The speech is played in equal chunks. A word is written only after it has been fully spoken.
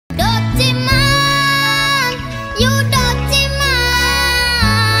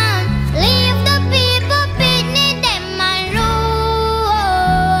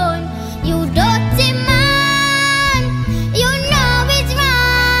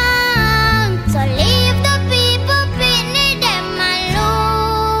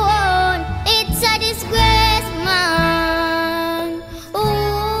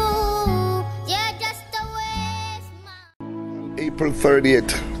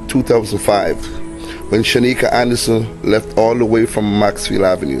30th, 2005, when Shanika Anderson left all the way from Maxfield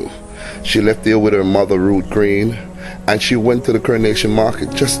Avenue. She left there with her mother, Ruth Green, and she went to the Coronation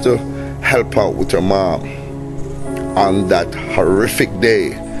Market just to help out with her mom. On that horrific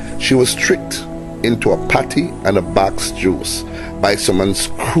day, she was tricked into a patty and a box juice by some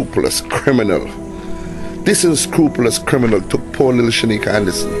unscrupulous criminal. This unscrupulous criminal took poor little Shanika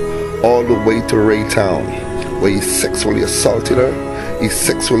Anderson all the way to Raytown, where he sexually assaulted her. He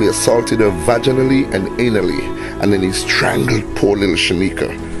sexually assaulted her vaginally and anally, and then he strangled poor little Shanika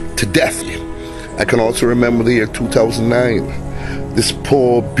to death. I can also remember the year 2009. This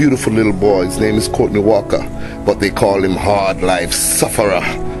poor, beautiful little boy, his name is Courtney Walker, but they call him Hard Life Sufferer,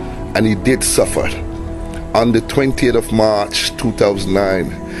 and he did suffer. On the 20th of March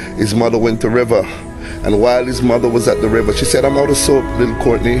 2009, his mother went to river, and while his mother was at the river, she said, "I'm out of soap, little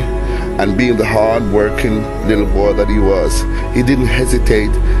Courtney." And being the hard-working little boy that he was, he didn't hesitate.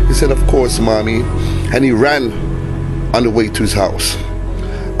 He said, "Of course, mommy," and he ran on the way to his house.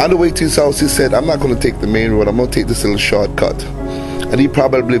 On the way to his house, he said, "I'm not going to take the main road, I'm going to take this little shortcut." And he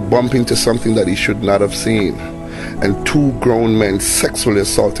probably bumped into something that he should not have seen. And two grown men sexually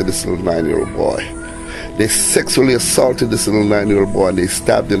assaulted this little 9-year-old boy. They sexually assaulted this little 9-year-old boy and they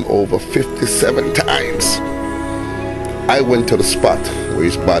stabbed him over 57 times. I went to the spot where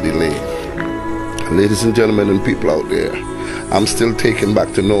his body lay. Ladies and gentlemen and people out there, I'm still taken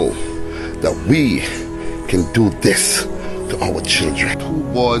back to know that we can do this to our children. Two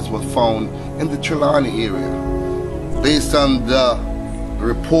boys were found in the Trelawney area. Based on the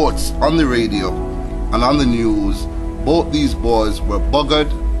reports on the radio and on the news, both these boys were buggered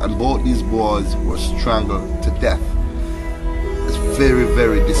and both these boys were strangled to death. It's very,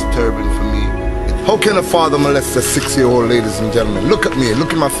 very disturbing for me. How can a father molest a 6-year-old, ladies and gentlemen? Look at me,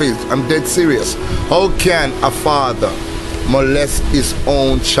 look at my face, I'm dead serious. How can a father molest his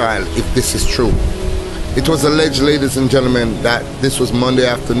own child if this is true? It was alleged, ladies and gentlemen, that this was Monday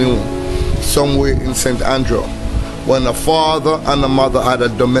afternoon, somewhere in St. Andrew, when a father and a mother had a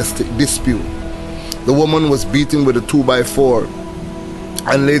domestic dispute. The woman was beaten with a 2x4,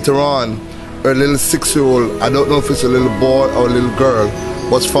 and later on, her little 6-year-old, I don't know if it's a little boy or a little girl,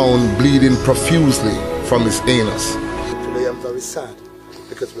 was found bleeding profusely from his anus. Today I'm very sad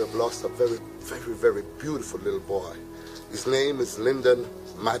because we have lost a very, very, very beautiful little boy. His name is Lyndon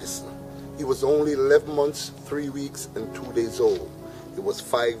Madison. He was only 11 months, 3 weeks, and 2 days old. He was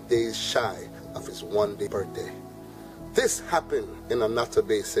 5 days shy of his 1-day birthday. This happened in Anata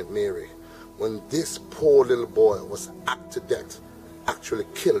Bay, St. Mary, when this poor little boy was hacked to death, actually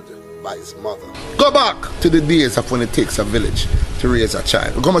killed by his mother. Go back to the days of when it takes a village to raise a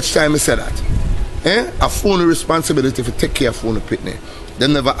child. Look how much time I said that. A phone responsibility to take care of phone Pickney. They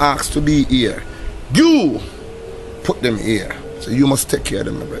never asked to be here. You put them here. So you must take care of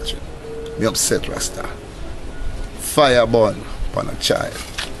them, my brethren. Me upset, Rasta. Fireborn upon a child.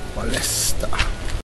 Molester.